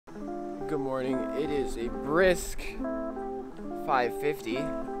Good morning. It is a brisk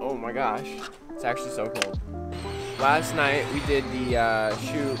 5:50. Oh my gosh, it's actually so cold. Last night we did the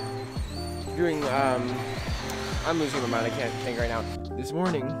shoot doing I'm losing my mind, I can't think right now. This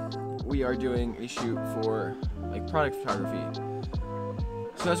morning we are doing a shoot for like product photography.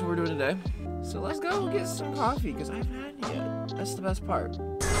 So that's what we're doing today. So let's go get some coffee because I haven't had it yet. That's the best part.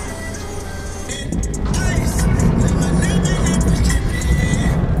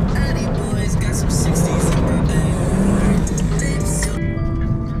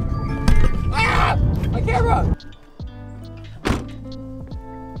 Ah! My camera!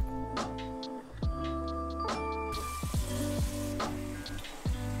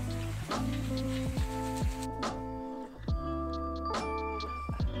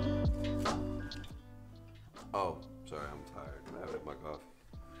 Oh, sorry, I'm tired. I'm having my coffee.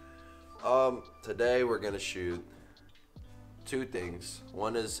 Today we're gonna shoot two things.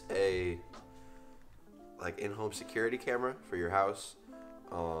 One is a in-home security camera for your house,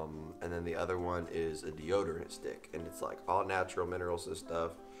 and then the other one is a deodorant stick, and it's like all natural minerals and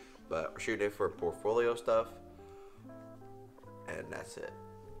stuff. But we're shooting it for portfolio stuff, and that's it.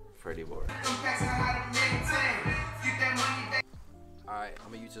 Freddie Boy. Alright,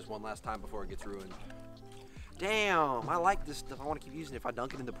 I'm gonna use this one last time before it gets ruined. Damn, I like this stuff. I want to keep using it if I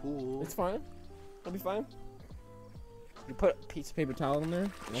dunk it in the pool. It's fine. It'll be fine. You put a piece of paper towel in there.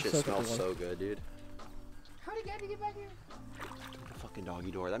 Shit smells so good, dude. How did Gabby get back here? The fucking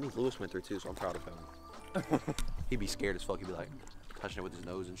doggy door. That means Lewis went through too, so I'm proud of him. He'd be scared as fuck. He'd be like touching it with his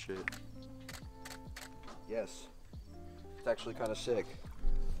nose and shit. Yes. It's actually kind of sick.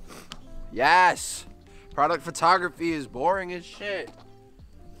 Yes! Product photography is boring as shit.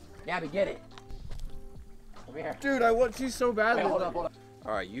 Gabby, get it. Come here. Dude, I want to so badly. Wait, hold up.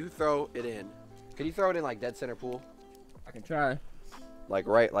 Alright, you throw it in. Can you throw it in like dead center pool? I can try. Like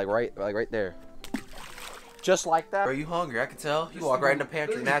right there. Just like that? Are you hungry? I can tell. You walk right in the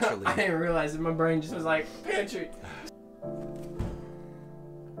pantry naturally. I didn't realize it. My brain just was like, pantry.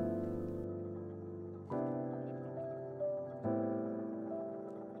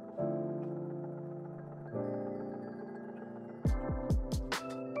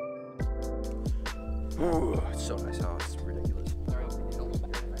 Ooh, it's so nice out. It's ridiculous.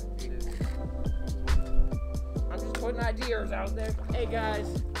 I'm just putting ideas out there. Hey guys,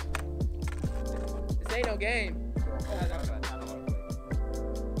 this ain't no game. Look at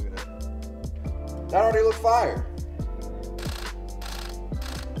that. That already looked fire.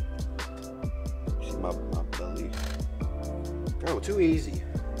 See my belly. Oh, too easy.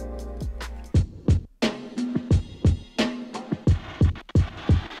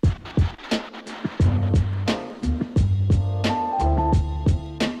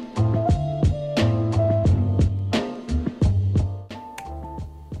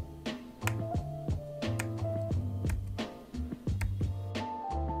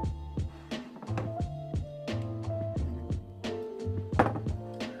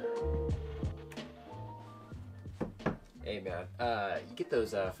 Hey man, you get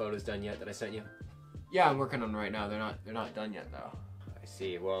those photos done yet that I sent you? Yeah, I'm working on them right now. They're not done yet though. I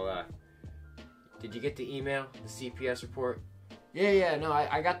see. Well, did you get the email, the CPS report? Yeah. No,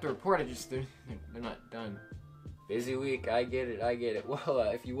 I got the report. They're not done. Busy week. I get it. Well,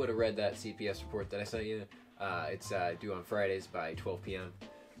 if you would have read that CPS report that I sent you, it's due on Fridays by 12 p.m.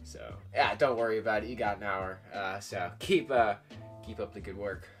 So yeah, don't worry about it. You got an hour. So keep up the good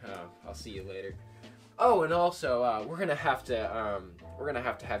work. I'll see you later. Oh, and also, we're gonna have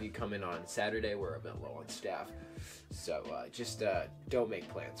to have you come in on Saturday. We're a bit low on staff, so just don't make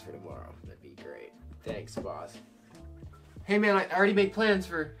plans for tomorrow. That'd be great. Thanks, boss. Hey man, I already made plans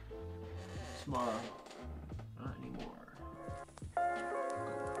for tomorrow.